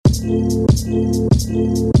What?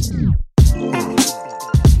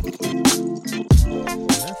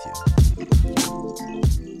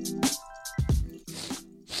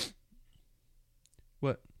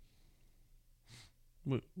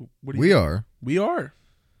 What do you We are. We are.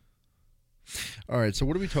 All right, so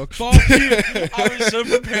what are we talking Fuck you. I was so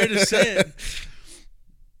prepared to say it.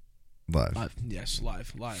 Live. Live. Yes,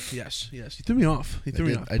 live. Yes. You threw me off. I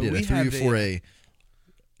did. I threw you for a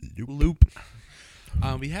loop.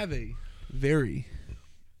 We have a very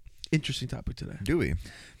interesting topic today. Do we?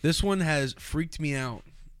 This one has freaked me out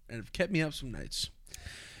and kept me up some nights.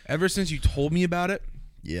 Ever since you told me about it.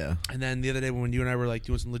 Yeah. And then the other day when you and I were like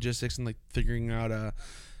doing some logistics and like figuring out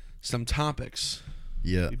some topics.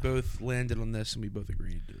 Yeah. We both landed on this and we both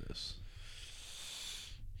agreed to this.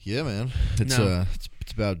 Yeah, man. It's about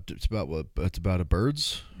what? It's about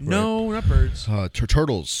birds? No, not birds.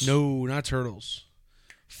 Turtles. No, not turtles.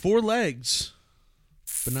 4 legs,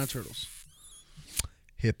 but not turtles.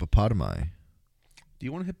 Hippopotami. Do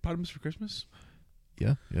you want a hippopotamus for Christmas?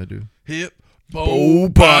 Yeah, I do.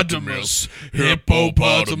 Hippopotamus.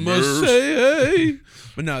 Hey.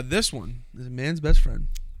 But no, this one is a man's best friend.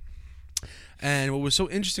 And what was so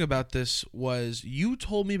interesting about this was you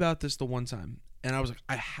told me about this the one time. And I was like,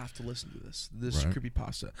 I have to listen to this. This right.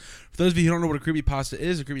 creepypasta. For those of you who don't know what a creepypasta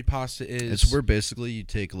is, a creepypasta is... It's where basically you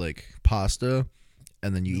take, like, pasta,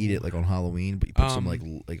 and then you eat it, like, on Halloween, but you put some, like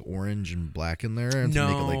orange and black in there, and to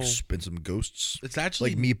make it, like, spin some ghosts. It's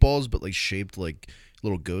actually... Like meatballs, but, like, shaped like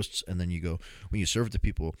little ghosts, and then you go... When you serve it to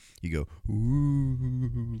people, you go,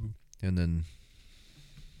 ooh, and then...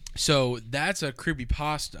 So, that's a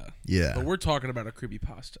creepypasta. Yeah. But we're talking about a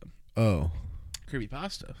creepypasta. Oh.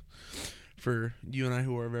 Creepypasta. For you and I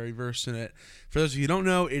who are very versed in it. For those of you who don't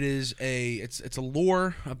know, it's a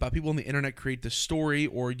lore about people on the internet create this story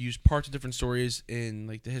or use parts of different stories in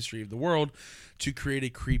like the history of the world to create a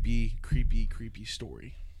creepy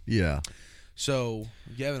story. Yeah. So,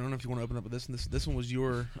 Gavin, I don't know if you want to open up with this. And this one was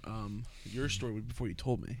your story before you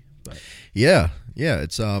told me. But Yeah.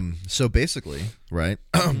 It's so basically, right?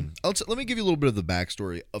 Let me give you a little bit of the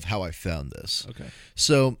backstory of how I found this. Okay.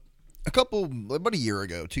 So about a year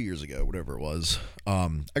ago, 2 years ago, whatever it was, I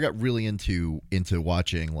got really into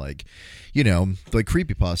watching like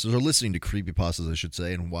creepypastas or listening to creepypastas, I should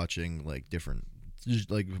say, and watching like different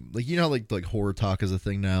like like horror talk is a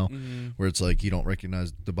thing now, where it's like you don't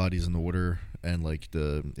recognize the bodies in the water and like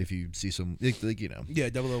if you see some yeah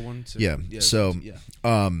 001 yeah so yeah.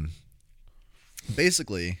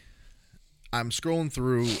 Basically I'm scrolling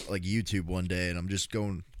through like YouTube one day and I'm just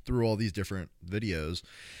going through all these different videos.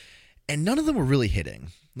 And none of them were really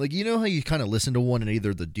hitting. Like, you know how you kind of listen to one and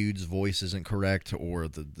either the dude's voice isn't correct or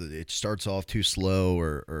it starts off too slow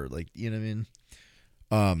or like, you know what I mean?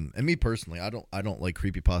 And me personally, I don't like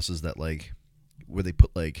creepypastas that like where they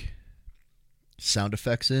put like sound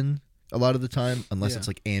effects in a lot of the time, unless it's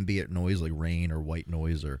like ambient noise like rain or white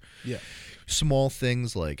noise or small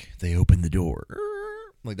things like they open the door,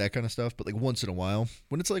 like that kind of stuff. But like once in a while,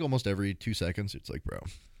 when it's like almost every 2 seconds, it's like, bro.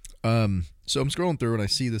 So I'm scrolling through and I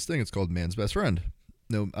see this thing. It's called Man's Best Friend.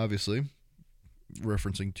 No, obviously,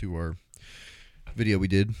 referencing to our video we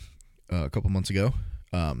did a couple months ago.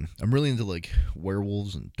 I'm really into like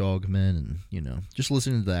werewolves and dogmen and just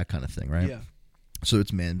listening to that kind of thing, right? Yeah. So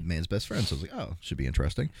it's Man's Best Friend. So I was like, oh, should be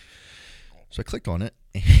interesting. So I clicked on it,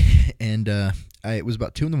 and it was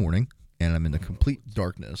about 2 a.m, and I'm in the complete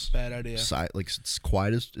darkness. Bad idea. Like it's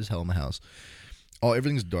quiet as hell in the house.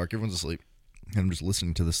 Everything's dark. Everyone's asleep. And I'm just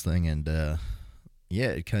listening to this thing, and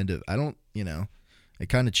it kind of, it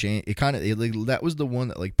kind of changed. Like, that was the one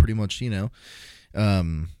that like pretty much, that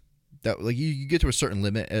like you get to a certain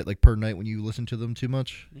limit at like per night when you listen to them too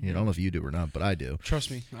much. Mm-hmm. I don't know if you do or not, but I do. Trust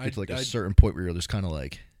me, It's like a certain point where you're just kind of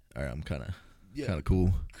like, all right, I'm kind of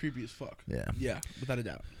cool. Creepy as fuck. Yeah, without a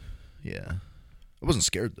doubt. Yeah, I wasn't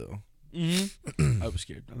scared though. I was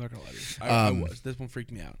scared. I'm not gonna lie to you. I was. This one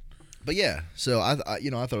freaked me out. But yeah, so I thought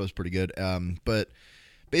it was pretty good. But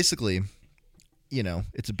basically,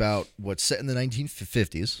 it's about what's set in the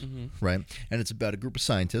 1950s, right? And it's about a group of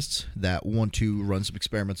scientists that want to run some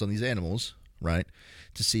experiments on these animals, right,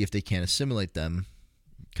 to see if they can assimilate them,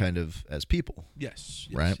 kind of as people. Yes.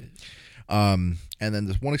 Right. Yes. And then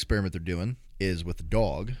this one experiment they're doing is with a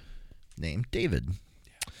dog named David.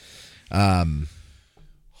 Yeah.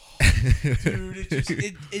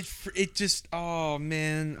 Dude, it just oh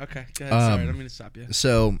man. Okay, go ahead. Sorry, I don't mean to stop you.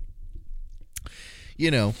 So,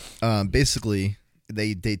 basically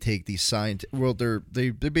they take these scientists. Well, they're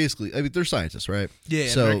basically, I mean, they're scientists, right? Yeah.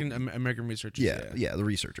 So, American researchers. Yeah, the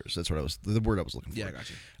researchers. That's what the word I was looking for. Yeah, I got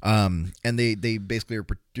you. And they basically are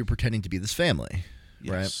pretending to be this family,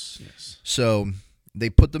 right? Yes. So they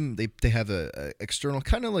put them. They have a external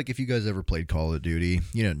kind of like if you guys ever played Call of Duty,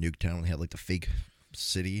 you know, Nuketown. They had like the fake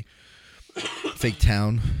city, fake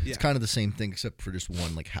town. Yeah. It's kind of the same thing except for just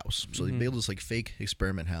one like house. So Mm-hmm. they build this like fake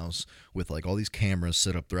experiment house with like all these cameras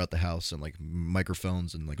set up throughout the house and like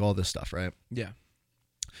microphones and like all this stuff, right? Yeah.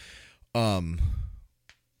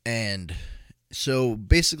 And so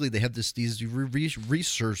basically they have these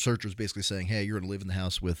researchers basically saying, hey, you're going to live in the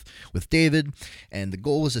house with David, and the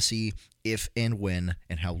goal is to see if and when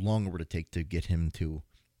and how long it would take to get him to,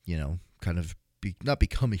 you know, kind of not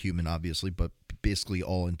become a human, obviously, but basically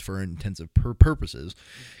all for intensive purposes,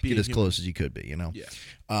 get as close as you could be, you know?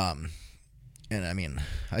 Yeah. And I mean,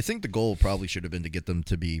 I think the goal probably should have been to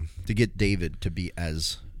get David to be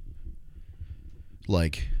as,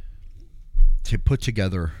 like, to put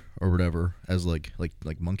together or whatever as like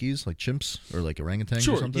monkeys, like chimps or like orangutans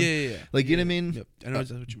Sure. or something. Yeah. Like, you know Yeah. what I mean? Yep. I know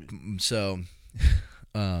exactly what you mean. So,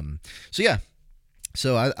 so yeah.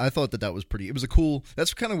 So I thought that was pretty. It was a cool.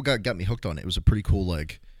 That's kind of what got me hooked on it. It was a pretty cool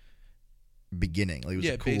like beginning. Like it was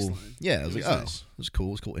a cool. Baseline. Yeah, I was It like, was oh, nice. it was cool.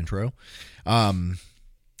 It was a cool intro.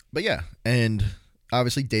 But yeah, and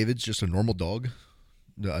obviously David's just a normal dog,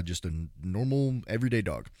 just a normal everyday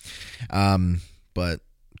dog. But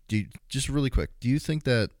just really quick, do you think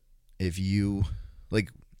that if you like,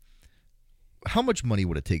 how much money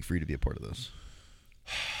would it take for you to be a part of this?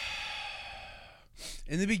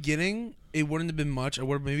 In the beginning, it wouldn't have been much. I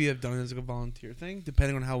would maybe have done it as like a volunteer thing,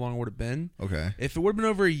 depending on how long it would have been. Okay. If it would have been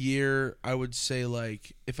over a year, I would say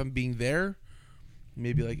like if I'm being there,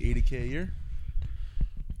 maybe like $80K a year.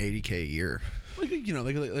 $80K a year. Like you know,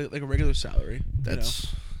 like a regular salary. That's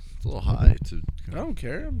it's a little high. I don't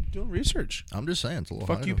care. I'm doing research. I'm just saying it's a little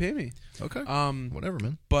Fuck high. you, pay me. Okay. Whatever,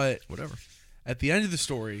 man. But Whatever. at the end of the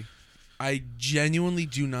story, I genuinely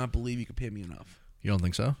do not believe you could pay me enough. You don't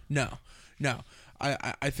think so? No.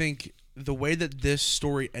 I think the way that this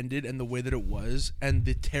story ended and the way that it was and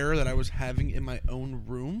the terror that I was having in my own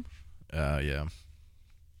room. Yeah.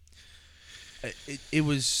 It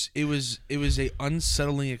was a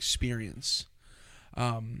unsettling experience.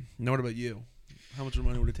 Now what about you? How much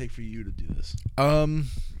money would it take for you to do this?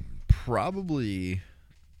 Probably.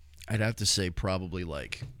 I'd have to say probably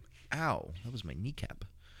like, ow, that was my kneecap.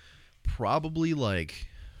 Probably like,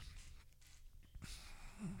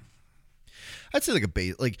 I'd say like a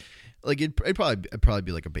base, like it'd probably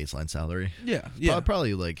be like a baseline salary. Yeah.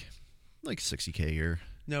 Probably like $60K a year.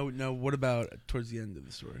 No. What about towards the end of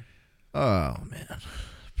the story? Oh man,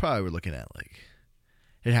 probably we're looking at like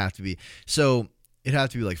it'd have to be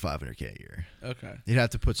like $500K a year. Okay. You'd have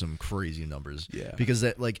to put some crazy numbers. Yeah. Because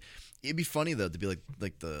that like it'd be funny though to be like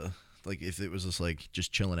if it was just like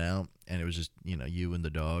just chilling out and it was just, you know, you and the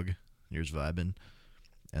dog and you're just vibing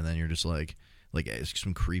and then you're just like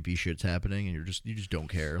some creepy shit's happening and you just don't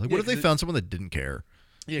care. Like, Yeah, what if they 'cause found someone that didn't care?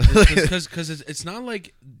 Yeah, because it's not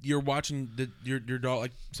like you're watching your dog,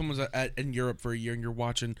 like someone's in Europe for a year and you're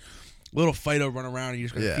watching little Fido run around and you're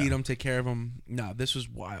just going to feed him, take care of him. No, this was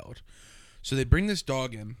wild. So they bring this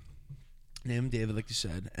dog in, name him David, like you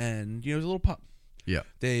said, and, you know, he's a little pup. Yeah.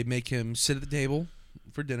 They make him sit at the table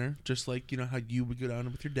for dinner, just like, you know, how you would go down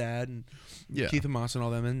with your dad and Keith and Moss and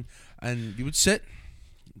all them, and you would sit.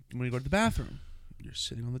 When you go to the bathroom, you're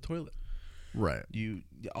sitting on the toilet. Right. You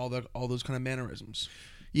all those kind of mannerisms.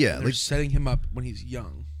 Yeah, They're setting him up when he's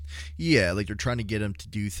young. Yeah, like they're trying to get him to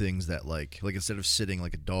do things that like instead of sitting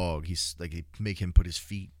like a dog, he's like they make him put his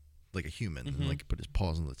feet like a human and like put his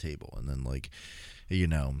paws on the table and then like, you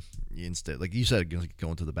know, instead like you said, like,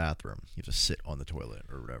 going to the bathroom, you have to sit on the toilet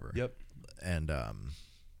or whatever. Yep. And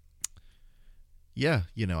yeah,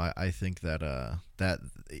 you know, I think that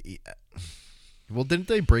well, didn't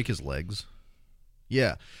they break his legs?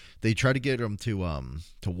 Yeah, they tried to get him to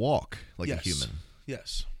walk like a human.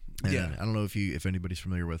 Yes. And yeah. I don't know if anybody's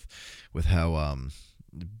familiar with how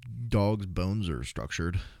dogs' bones are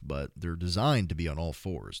structured, but they're designed to be on all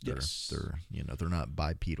fours. They're you know, they're not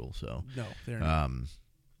bipedal, so No, they're not.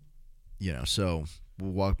 you know, so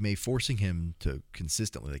forcing him to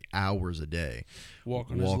consistently, like hours a day,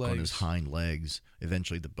 walk on his hind legs.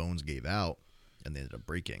 Eventually, the bones gave out, and they ended up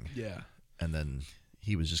breaking. Yeah. And then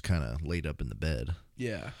he was just kind of laid up in the bed.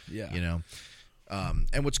 Yeah. Yeah. You know,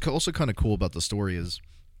 and what's also kind of cool about the story is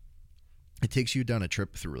it takes you down a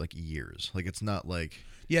trip through like years. Like it's not like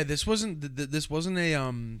Yeah. This wasn't a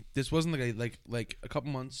like a couple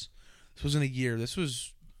months. This wasn't a year. This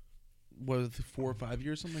was 4 or 5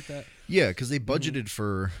 years, something like that. yeah, because they budgeted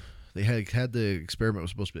for they had the experiment was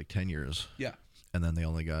supposed to be like 10 years. Yeah. And then they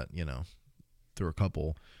only got, you know, through a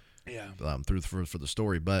couple. Yeah. Through for the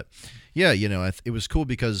story, but yeah, you know, it was cool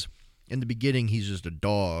because in the beginning he's just a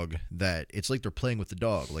dog that it's like they're playing with the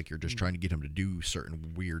dog, like you're just trying to get him to do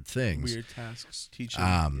certain weird things, Weird tasks, teaching.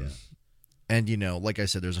 and like I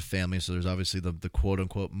said, there's a family, so there's obviously the quote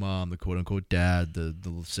unquote mom, the quote unquote dad, the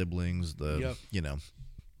siblings, and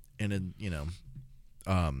then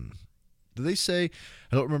did they say,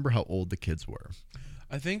 I don't remember how old the kids were.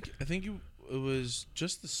 I think it was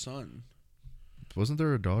just the son. Wasn't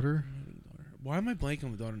there a daughter? Why am I blanking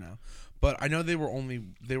on the daughter now? But I know they were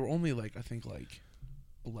only like, I think like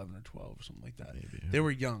 11 or 12 or something like that. Maybe. They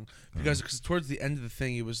were young because towards the end of the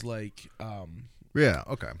thing it was like Yeah.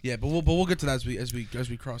 Okay. yeah, but we'll get to that as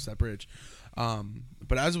we cross that bridge.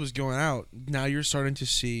 But as it was going out, now you're starting to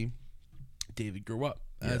see David grow up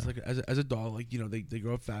as a dog. Like they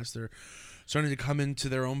grow up fast. They're starting to come into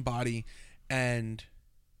their own body, and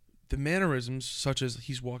the mannerisms, such as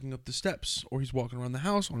he's walking up the steps or he's walking around the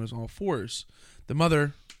house on his all fours. The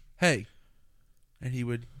mother, hey, and he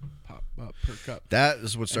would pop up, perk up. That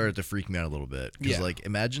is what started to freak me out a little bit. Because, Yeah. like,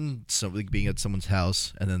 imagine somebody being at someone's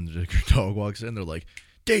house and then the dog walks in, they're like,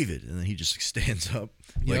 David! And then he just stands up,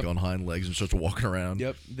 like, Yep. on hind legs and starts walking around.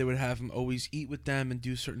 Yep, they would have him always eat with them and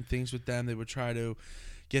do certain things with them. They would try to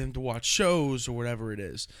get him to watch shows or whatever it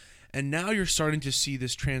is. And now you're starting to see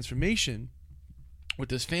this transformation with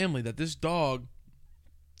this family, that this dog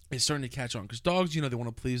is starting to catch on. Because dogs, they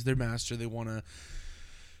want to please their master. They want to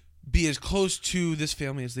be as close to this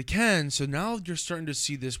family as they can. So now you're starting to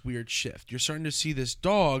see this weird shift. You're starting to see this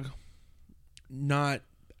dog not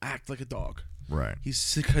act like a dog. Right.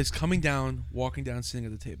 He's coming down, walking down, sitting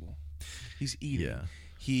at the table. He's eating. Yeah.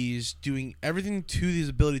 He's doing everything to his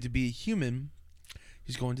ability to be a human.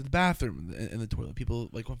 He's going to the bathroom and the toilet. People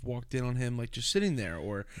like have walked in on him, like just sitting there,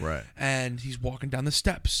 Right. and he's walking down the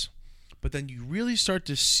steps. But then you really start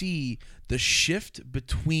to see the shift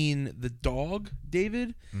between the dog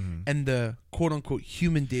David and the quote unquote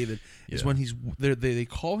human David is Yeah. when they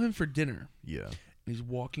call him for dinner. Yeah. And he's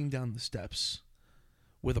walking down the steps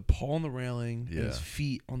with a paw on the railing and his Yeah.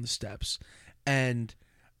 feet on the steps. And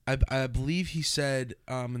I believe he said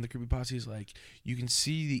in the creepypasta, he's like, you can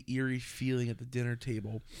see the eerie feeling at the dinner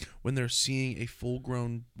table when they're seeing a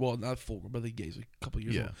full-grown, well, not full-grown, but like a couple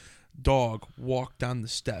years old, dog walk down the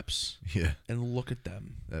steps Yeah. and look at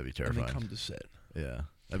them. That'd be And terrifying. then come to sit. Yeah.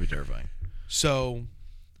 That'd be terrifying. So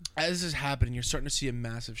as this is happening, you're starting to see a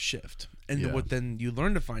massive shift. And what then you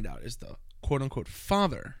learn to find out is the quote-unquote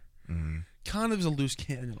father kind of is a loose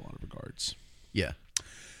cannon in a lot of regards. Yeah.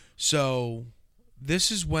 So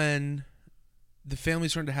this is when the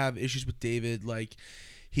family's starting to have issues with David. Like,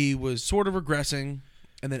 he was sort of regressing,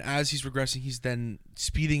 and then as he's regressing, he's then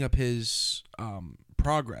speeding up his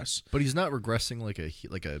progress. But he's not regressing like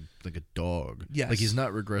a dog. Yes. Like he's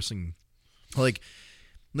not regressing like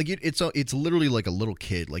it's literally like a little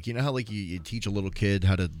kid. Like, you know how like you teach a little kid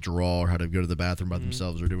how to draw or how to go to the bathroom by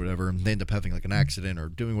themselves or do whatever, and they end up having like an accident or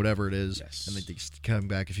doing whatever it is, and they come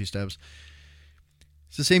back a few steps.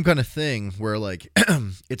 It's the same kind of thing where like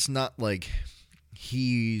it's not like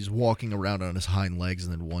he's walking around on his hind legs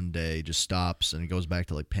and then one day just stops and he goes back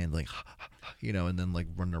to like pandling, and then like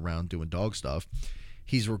running around doing dog stuff.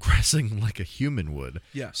 He's regressing like a human would.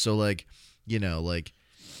 Yeah. So like, like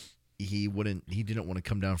he didn't want to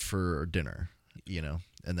come down for dinner,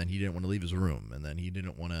 and then he didn't want to leave his room, and then he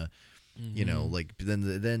didn't want to, like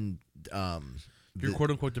then your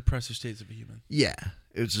quote unquote depressive states of a human. Yeah,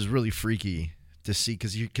 it was just really freaky to see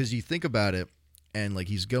because you think about it, and like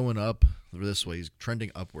he's going up this way, he's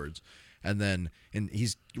trending upwards, and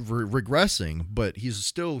he's regressing, but he's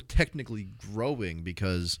still technically growing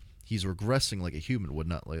because he's regressing like a human would,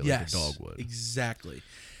 not like a dog would. Exactly.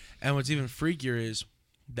 And what's even freakier is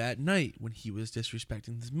that night when he was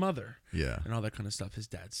disrespecting his mother, and all that kind of stuff, his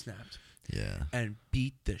dad snapped, and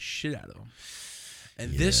beat the shit out of him.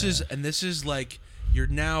 And this is like you're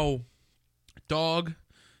now dog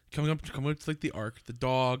coming up to like the arc, the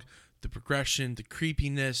dog, the progression, the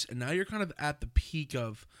creepiness, and now you're kind of at the peak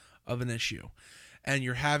of an issue, and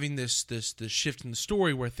you're having this shift in the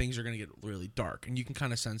story where things are going to get really dark, and you can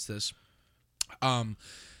kind of sense this.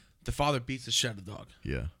 The father beats the shit out of the dog.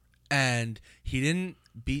 Yeah. And he didn't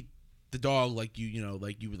beat the dog like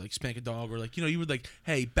like you would like spank a dog, or like you would like,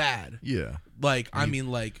 hey, bad. Yeah. Like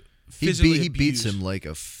physically he beats him like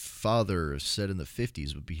a father said in the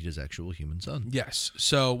 50s would beat his actual human son. Yes.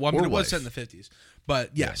 So it was set in the 50s,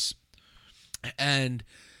 but yes. And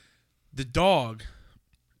the dog,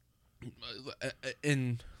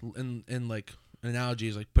 in like an analogy,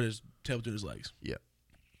 is like put his tail between his legs. Yeah.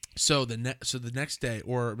 So the next day,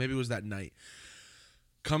 or maybe it was that night,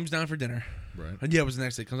 comes down for dinner. Right. And it was the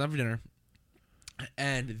next day. Comes down for dinner,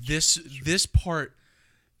 and this part,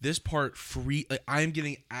 this part free. Like I am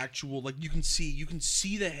getting actual. Like you can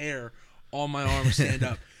see the hair on my arm stand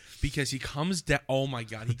up because he comes down. Oh my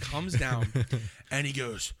god, he comes down and he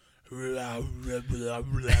goes.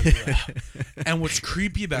 And what's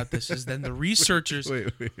creepy about this is then the researchers.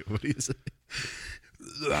 Wait, what do you say?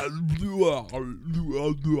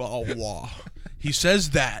 He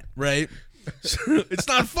says that, right? It's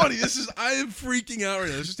not funny. I am freaking out right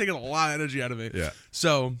now. This is taking a lot of energy out of me. Yeah.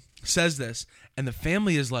 So says this, and the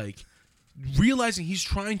family is like realizing he's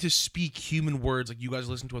trying to speak human words, like you guys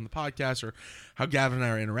listen to on the podcast or how Gavin and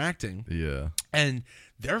I are interacting. Yeah. And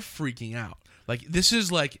they're freaking out. Like this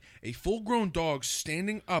is like a full-grown dog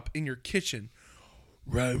standing up in your kitchen,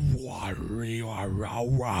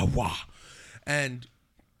 and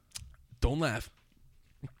don't laugh.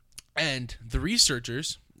 And the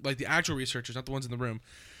researchers, like the actual researchers, not the ones in the room,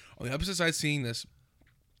 on the opposite side seeing this,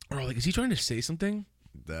 are like, is he trying to say something?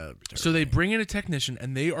 So they bring in a technician,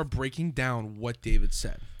 and they are breaking down what David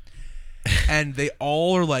said. And they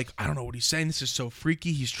all are like, I don't know what he's saying. This is so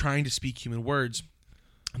freaky. He's trying to speak human words.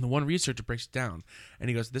 And the one researcher breaks it down, and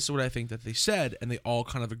he goes, this is what I think that they said, and they all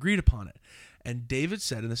kind of agreed upon it. And David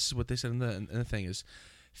said, and this is what they said in the thing is,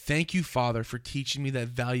 thank you, Father, for teaching me that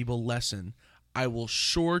valuable lesson. I will be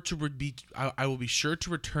sure to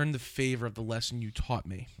return the favor of the lesson you taught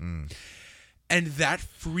me. And that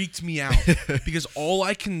freaked me out because all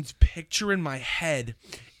I can picture in my head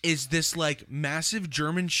is this like massive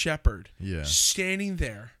German shepherd standing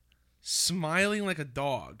there, smiling like a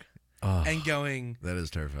dog, and going, "That is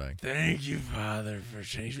terrifying." Thank you, Father, for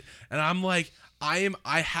changing. And I'm like, I You know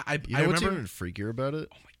remember what's even freakier about it?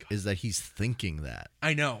 Oh my God. Is that he's thinking that.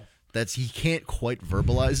 I know. He can't quite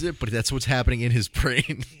verbalize it, but that's what's happening in his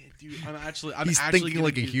brain. Dude, he's He's thinking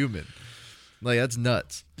like a human. Like that's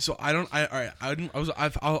nuts. So I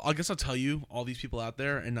guess I'll tell you, all these people out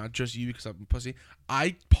there, and not just you because I'm a pussy.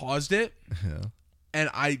 I paused it, and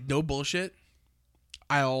no bullshit.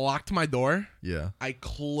 I locked my door. Yeah. I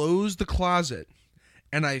closed the closet,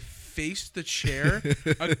 and I faced the chair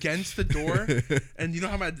against the door. And you know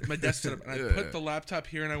how my desk set up, and I put the laptop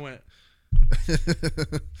here, and I went.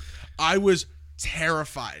 I was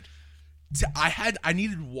terrified. I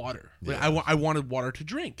needed water. Like, I wanted water to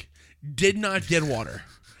drink. Did not get water.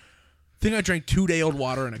 Think I drank 2-day-old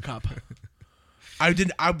water in a cup.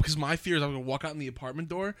 Because my fear is I'm gonna walk out in the apartment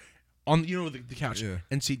door on the couch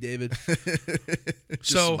and see David.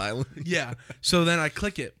 Just smiling. Yeah. So then I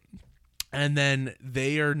click it, and then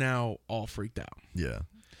they are now all freaked out. Yeah.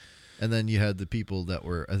 And then you had the people that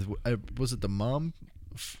were was it the mom?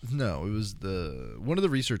 No, it was one of the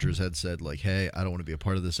researchers had said like, "Hey, I don't want to be a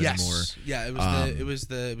part of this anymore." Yeah, it was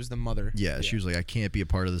the mother. Yeah, she was like, "I can't be a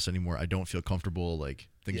part of this anymore. I don't feel comfortable. Like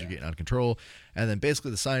things are getting out of control." And then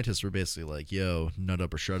basically the scientists were basically like, "Yo, nut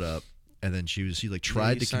up or shut up." And then she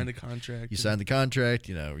tried to sign a contract. You signed the contract.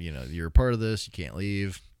 You know, you're a part of this. You can't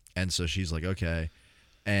leave. And so she's like, "Okay."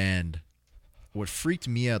 And what freaked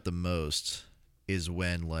me out the most is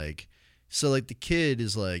when like the kid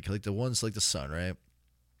is like the one's like the son, right?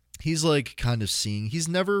 He's like kind of seeing. He's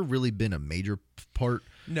never really been a major part.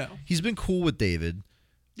 No, he's been cool with David.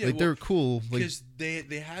 Yeah, like they're cool because they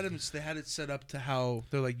had it set up to how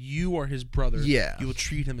they're like, you are his brother. Yeah, you will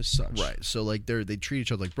treat him as such. Right. So like they treat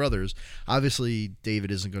each other like brothers. Obviously,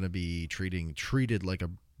 David isn't going to be treated like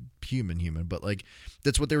a human, but like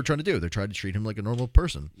that's what they were trying to do. They're trying to treat him like a normal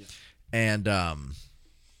person. Yeah. And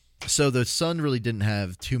so the son really didn't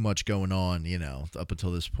have too much going on, up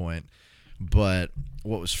until this point. But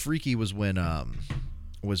what was freaky was when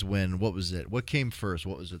what was it? What came first?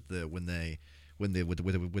 What was it? When they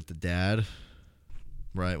with the dad,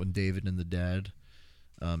 right? When David and the dad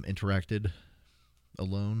interacted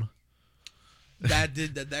alone.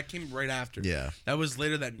 That came right after. Yeah. That was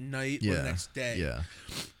later that night or the next day. Yeah.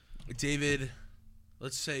 David,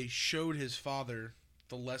 let's say, showed his father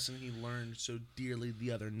the lesson he learned so dearly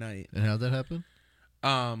the other night. And how'd that happen?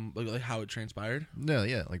 Like how it transpired. No,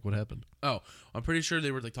 yeah, like what happened? Oh, I'm pretty sure they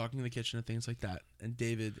were like talking in the kitchen and things like that, and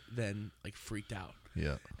David then like freaked out.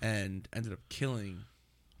 Yeah. And ended up killing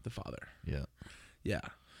the father. Yeah. Yeah.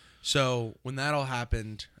 So when that all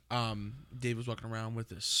happened, Dave was walking around with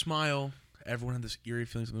this smile. Everyone had this eerie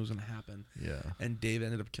feeling something was going to happen. Yeah. And Dave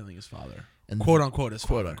ended up killing his father, and quote unquote his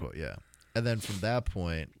quote father. Unquote, yeah. And then from that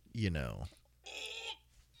point,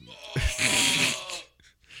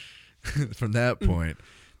 from that point,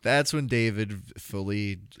 that's when David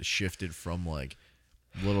fully shifted from like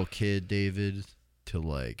little kid David to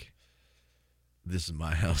like, this is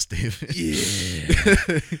my house, David.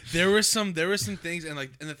 Yeah. there were some things, and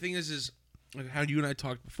the thing is like how you and I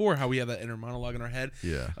talked before, how we have that inner monologue in our head.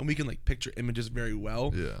 Yeah. And we can like picture images very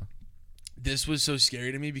well. Yeah. This was so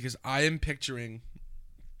scary to me because I am picturing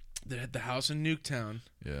the house in Nuketown,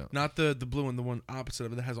 Yeah. not the blue one, the one opposite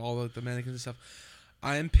of it that has all the mannequins and stuff.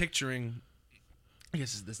 I am picturing, I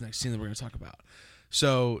guess it's this next scene that we're going to talk about.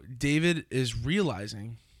 So David is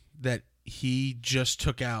realizing that he just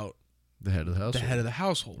took out The head of the household. the head of the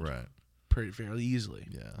household Right. pretty fairly easily.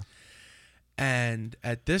 Yeah. And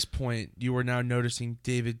at this point, you are now noticing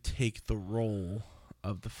David take the role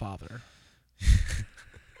of the father.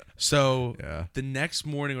 So Yeah. the next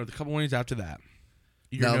morning or the couple mornings after that,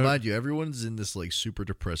 Now, mind you, everyone's in this like super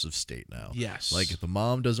depressive state now. yes, Like the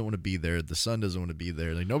mom doesn't want to be there, the son doesn't want to be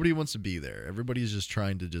there. Like nobody wants to be there. Everybody's just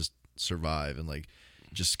trying to just survive and like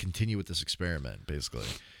just continue with this experiment, basically.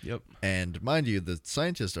 yep, And mind you, the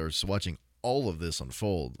scientists are watching all of this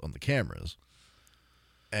unfold on the cameras.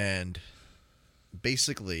 And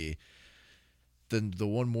basically, then the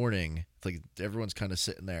one morning, like everyone's kind of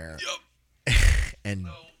sitting there,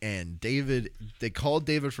 and David, they called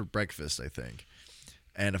David for breakfast, I think.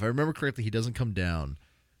 And if I remember correctly, he doesn't come down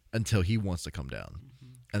until he wants to come down,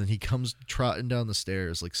 and then he comes trotting down the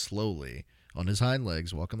stairs like slowly on his hind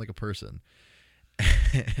legs, walking like a person,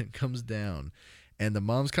 and comes down. And the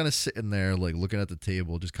mom's kind of sitting there, like looking at the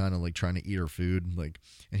table, just kind of like trying to eat her food, like.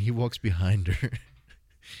 And he walks behind her,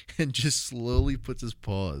 and just slowly puts his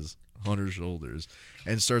paws on her shoulders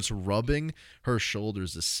and starts rubbing her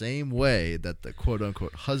shoulders the same way that the quote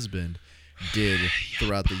unquote husband did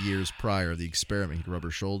throughout the years prior. The experiment, he'd rub her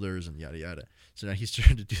shoulders and yada yada. So now he's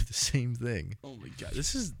trying to do the same thing. oh my god,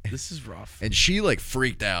 this is rough. And she like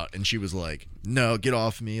freaked out and she was like, "No, get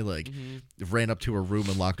off me!" Like ran up to her room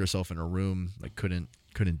and locked herself in her room. Like couldn't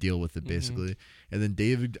deal with it basically. And then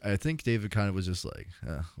David, I think David kind of was just like,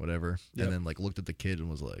 whatever. Yep. And then like looked at the kid and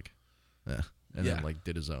was like, and Yeah. then like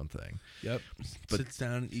did his own thing. Yep, But- sits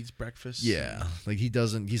down and eats breakfast. Yeah, like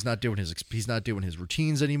he's not doing his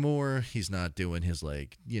routines anymore. He's not doing his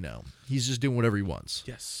like, he's just doing whatever he wants.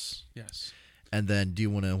 Yes. And then do you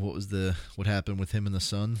want to, what happened with him and the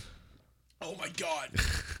son? Oh my god.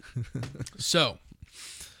 So,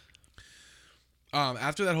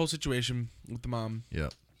 after that whole situation with the mom, Yeah.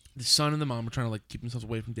 the son and the mom were trying to like keep themselves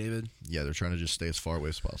away from David. Yeah, they're trying to just stay as far away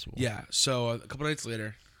as possible. Yeah. So a couple nights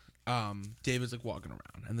later, David's like walking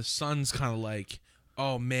around, and the son's kind of like,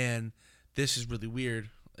 "Oh man, this is really weird,"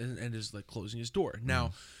 and is like closing his door.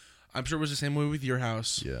 Now, I'm sure it was the same way with your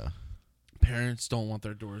house. Yeah. Parents don't want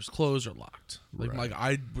their doors closed or locked. Like,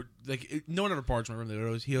 Right. no one ever barged my room.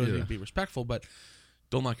 He always need to be respectful, but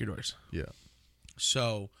don't lock your doors. Yeah.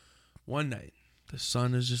 So, one night, the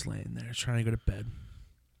son is just laying there trying to go to bed,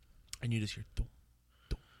 and you just hear dum,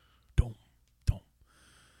 dum, dum, dum.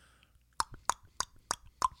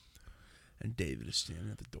 And David is standing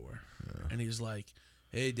at the door, and he's like,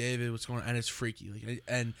 "Hey, David, what's going on?" And it's freaky. Like,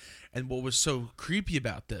 and what was so creepy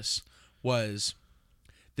about this was,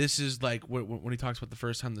 this is like when he talks about the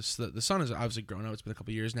first time the son is obviously grown up. It's been a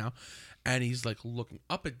couple years now, and he's like looking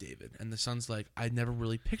up at David, and the son's like, "I never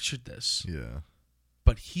really pictured this, Yeah.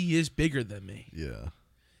 but he is bigger than me, Yeah.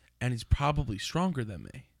 and he's probably stronger than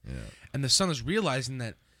me." Yeah. And the son is realizing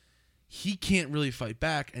that he can't really fight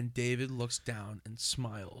back, and David looks down and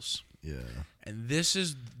smiles. Yeah. And this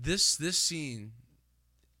scene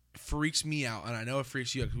freaks me out, and I know it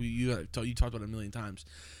freaks you out because you talked about it a million times.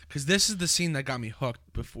 Because this is the scene that got me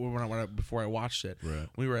hooked before I watched it. Right.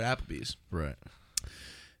 When we were at Applebee's. Right.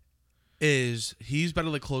 Is he's about to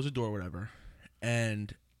like close the door or whatever,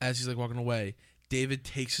 and as he's like walking away, David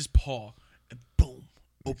takes his paw and boom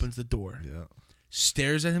opens the door, Yeah.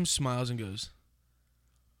 stares at him, smiles, and goes,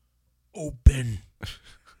 "Open."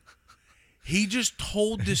 He just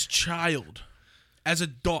told this child, as a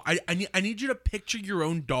dog, I need you to picture your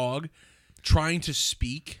own dog trying to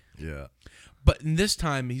speak, Yeah. but in this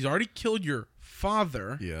time he's already killed your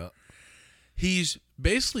father. Yeah. He's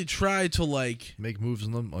basically tried to like Make moves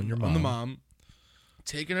on your mom. on the mom,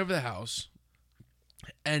 taking over the house,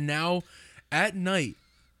 and now at night,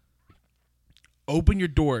 open your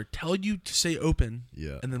door, tell you to say open,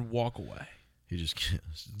 Yeah. and then walk away. He just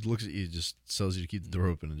looks at you, just tells you to keep the door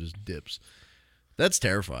open, and just dips. That's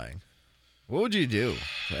terrifying. What would you do?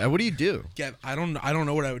 What do you do? Gav, I don't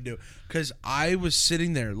know what I would do, because I was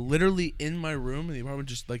sitting there literally in my room in the apartment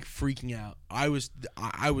just like freaking out. I was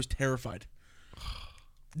terrified.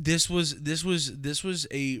 This was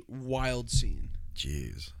a wild scene.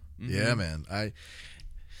 Jeez. Yeah, man.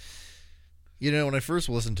 When I first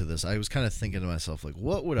listened to this, I was kind of thinking to myself, like,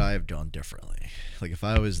 what would I have done differently? Like, if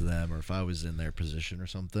I was them or if I was in their position or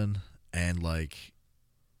something. And, like,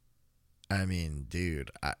 I mean,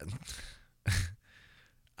 dude, I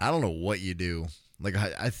don't know what you do. Like,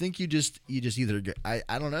 I think you just either get, I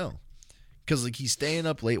don't know. Because like he's staying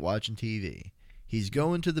up late watching TV. He's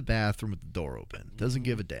going to the bathroom with the door open. Doesn't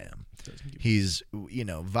give a damn. He's,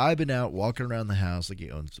 vibing out, walking around the house like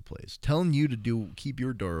he owns the place. Telling you to keep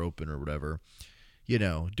your door open or whatever.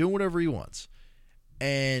 Doing whatever he wants.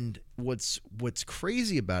 And what's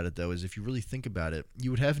crazy about it, though, is if you really think about it, you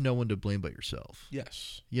would have no one to blame but yourself.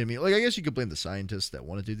 Yes. You know what I mean? Like, I guess you could blame the scientists that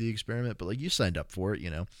want to do the experiment, but, like, you signed up for it,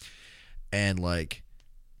 And, like,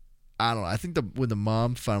 I don't know. I think when the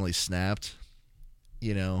mom finally snapped,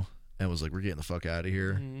 and was like, we're getting the fuck out of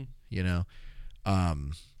here,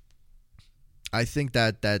 I think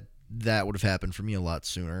that would have happened for me a lot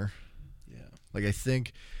sooner. Yeah. Like, I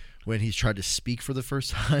think when he's tried to speak for the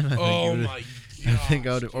first time, I think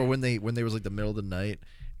I would, or when they was like the middle of the night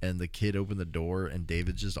and the kid opened the door and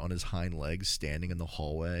David's just on his hind legs standing in the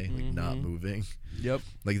hallway, like not moving. Yep.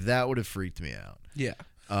 Like that would have freaked me out. Yeah.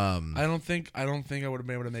 I don't think I would have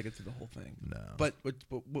been able to make it through the whole thing. No. But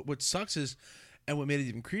what sucks is, and what made it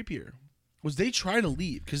even creepier, was they tried to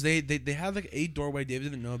leave because they had like a doorway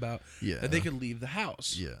David didn't know about that they could leave the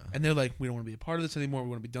house. Yeah. And they're like, we don't want to be a part of this anymore. We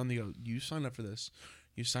want to be done. They go, you signed up for this.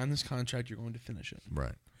 You signed this contract. You're going to finish it.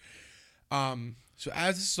 Right. So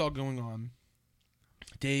as this is all going on,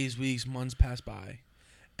 days, weeks, months pass by,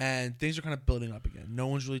 and things are kind of building up again. No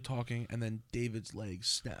one's really talking, and then David's legs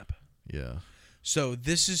snap. Yeah. So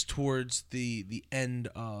this is towards the end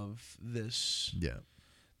of this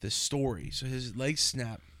story. So his legs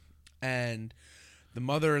snap, and the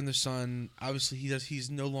mother and the son, obviously he's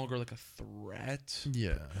no longer like a threat.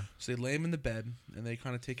 Yeah. So they lay him in the bed, and they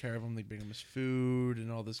kind of take care of him. They bring him his food and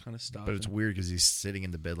all this kind of stuff. But it's weird because he's sitting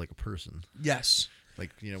in the bed like a person. Yes. Like,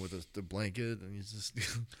 with the blanket, and he's just...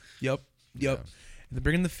 Yep. Yeah. And they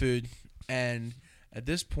bring in the food, and at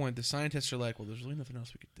this point, the scientists are like, well, there's really nothing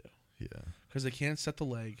else we could do. Yeah. Because they can't set the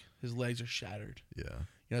leg. His legs are shattered. Yeah.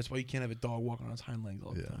 That's why you can't have a dog walking on his hind legs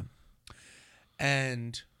all the Yeah. time.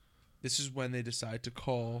 And this is when they decide to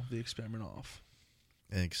call the experiment off.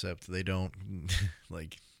 Except they don't,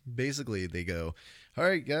 basically they go, all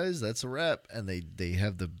right, guys, that's a wrap. And they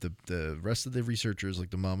have the rest of the researchers,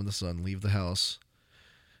 like the mom and the son, leave the house.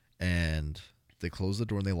 And they close the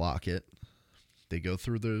door and they lock it. They go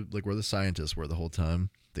through where the scientists were the whole time.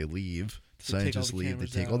 They leave. The scientists leave. They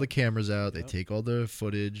take all the cameras out. They take all the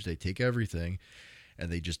footage. They take everything.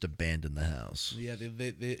 And they just abandon the house. Yeah, I think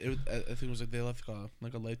it was like they left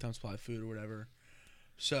like a lifetime supply of food or whatever.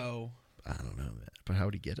 So I don't know, man. But how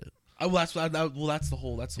would he get it? That's the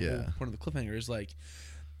whole point of the cliffhanger is like,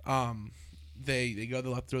 they go, they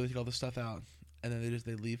left through, they take all the stuff out, and then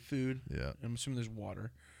they leave food. Yeah, I'm assuming there's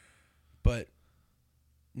water, but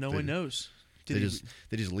no one knows. They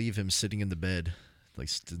just leave him sitting in the bed, like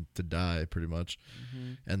to die, pretty much.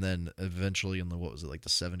 Mm-hmm. And then eventually, in the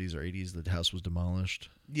 70s or 80s, the house was demolished.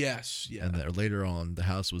 Yes, yeah. And then later on, the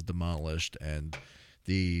house was demolished, and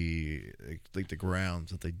the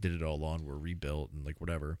grounds that they did it all on were rebuilt and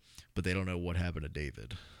whatever. But they don't know what happened to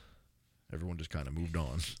David. Everyone just kind of moved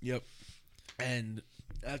on. Yep. And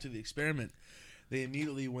after the experiment, they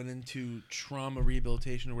immediately went into trauma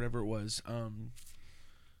rehabilitation or whatever it was.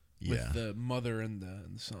 With the mother and the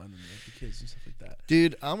son and the kids and stuff like that.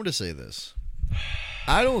 Dude, I'm going to say this.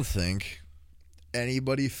 I don't think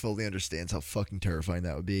anybody fully understands how fucking terrifying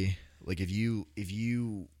that would be. Like, if you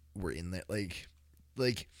were in that, like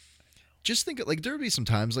just think, there would be some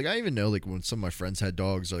times, I even know, when some of my friends had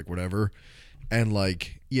dogs, whatever, and,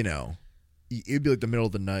 it'd be, the middle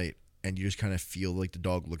of the night, and you just kind of feel, the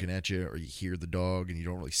dog looking at you, or you hear the dog, and you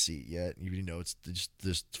don't really see it yet. You know it's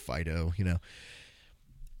just Fido,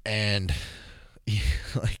 And,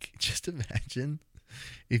 just imagine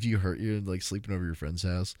if you're sleeping over your friend's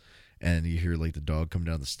house and you hear the dog come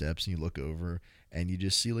down the steps and you look over and you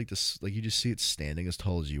just see you just see it standing as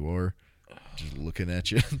tall as you are, just looking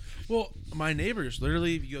at you. Well, my neighbors,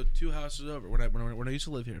 literally, if you go 2 houses over, when I used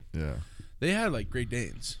to live here, yeah, they had Great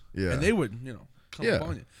Danes, yeah, and they would come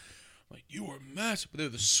upon you. You were massive, but they're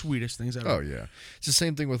the sweetest things ever. Oh yeah, it's the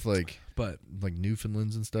same thing with but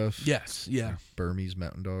Newfoundlands and stuff. Yes, yeah, Burmese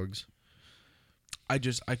mountain dogs. I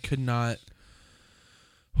could not.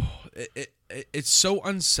 It's so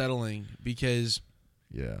unsettling because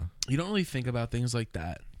you don't really think about things like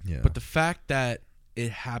that. Yeah, but the fact that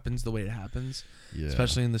it happens the way it happens,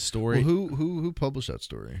 especially in the story. Well, who published that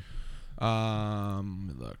story? Let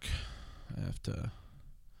me look. I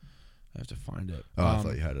have to find it. Oh, I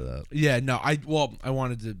thought you had it up. Yeah, no, I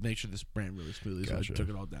wanted to make sure this ran really smoothly, so I took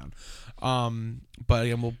it all down. But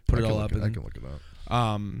again, we'll put it all up. I can look it up.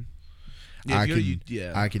 I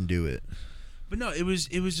can do it. But no, it was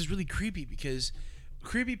just really creepy because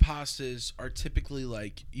creepypastas are typically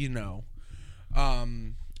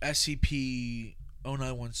SCP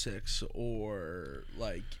 0916 or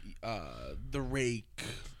like The Rake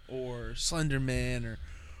or Slender Man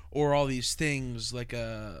or all these things like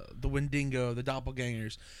the Wendigo, the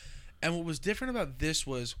Doppelgangers. And what was different about this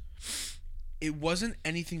was it wasn't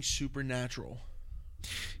anything supernatural.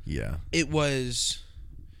 Yeah. It was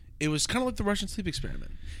kind of like the Russian sleep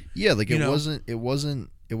experiment. Yeah, like You know? it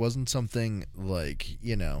wasn't something like,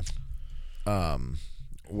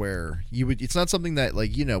 where you would, it's not something that,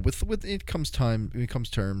 like, with it comes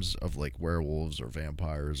terms of like werewolves or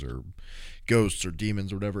vampires or ghosts or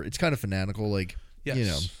demons or whatever, it's kind of fanatical, like,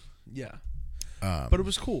 Yes. Yeah. But it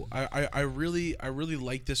was cool. I really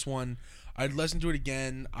liked this one. I'd listen to it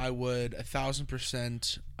again. I would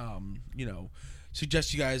 1,000%,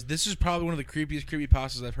 suggest you guys. This is probably one of the creepiest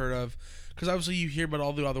creepypastas I've heard of. Because obviously you hear about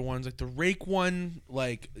all the other ones. Like the Rake one,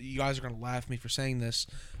 like, you guys are going to laugh at me for saying this.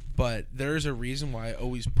 But there's a reason why I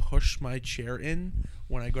always push my chair in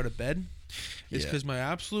when I go to bed. It's because my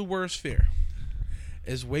absolute worst fear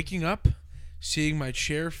is waking up, seeing my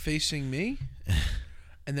chair facing me,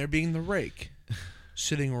 and there being the Rake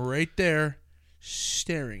sitting right there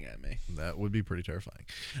staring at me. That would be pretty terrifying.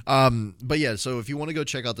 But yeah, so if you want to go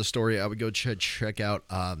check out the story, I would go check out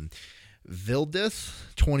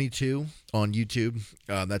Vildith22 on YouTube.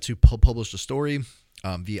 That's who published the story.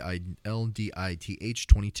 VILDITH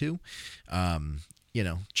 22.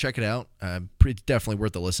 Check it out. Pretty definitely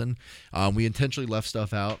worth a listen. We intentionally left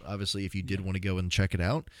stuff out. Obviously, if you did want to go and check it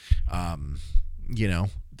out,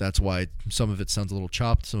 that's why some of it sounds a little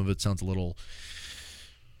chopped. Some of it sounds a little,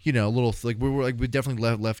 we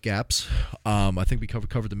definitely left gaps. I think we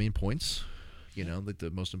covered the main points. Like the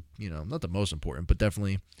most, not the most important, but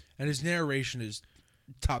definitely. And his narration is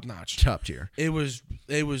top notch, top tier. It was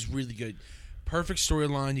really good. Perfect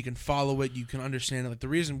storyline. You can follow it. You can understand it. Like the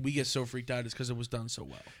reason we get so freaked out is because it was done so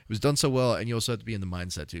well. It was done so well, and you also have to be in the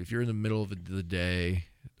mindset too. If you're in the middle of the day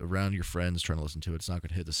around your friends trying to listen to it, it's not going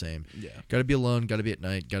to hit the same. Yeah. Got to be alone. Got to be at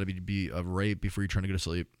night. Got to be right before you're trying to go to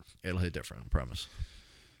sleep. It'll hit different. I promise.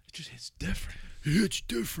 It just hits different. It's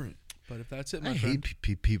different. But if that's it, my I friend.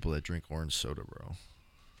 hate people that drink orange soda, bro.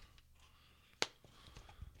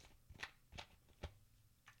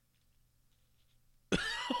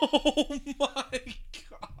 Oh my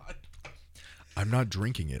god. I'm not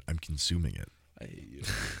drinking it. I'm consuming it. I hate you.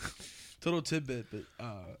 Total tidbit, but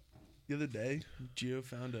the other day, Gio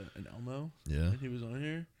found an Elmo. Yeah. And he was on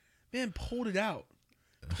here. Man, pulled it out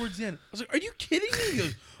towards the end. I was like, are you kidding me? He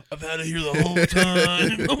goes, I've had it here the whole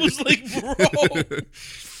time. I was like, bro.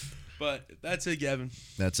 But that's it, Gavin.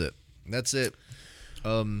 That's it. Next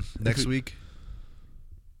week,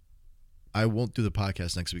 I won't do the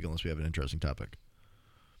podcast next week unless we have an interesting topic.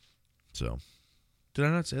 So, did I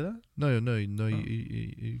not say that? No,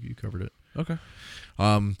 you covered it. Okay.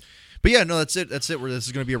 But yeah, no, that's it. This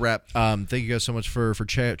is going to be a wrap. Thank you guys so much for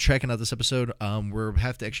checking out this episode. We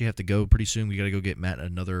have to go pretty soon. We got to go get Matt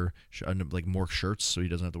another more shirts so he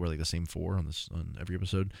doesn't have to wear like the same 4 on every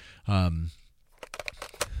episode. Damn.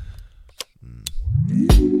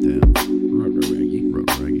 Rugger Raggy. All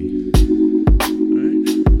right.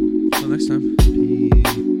 Until next time.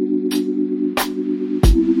 Peace.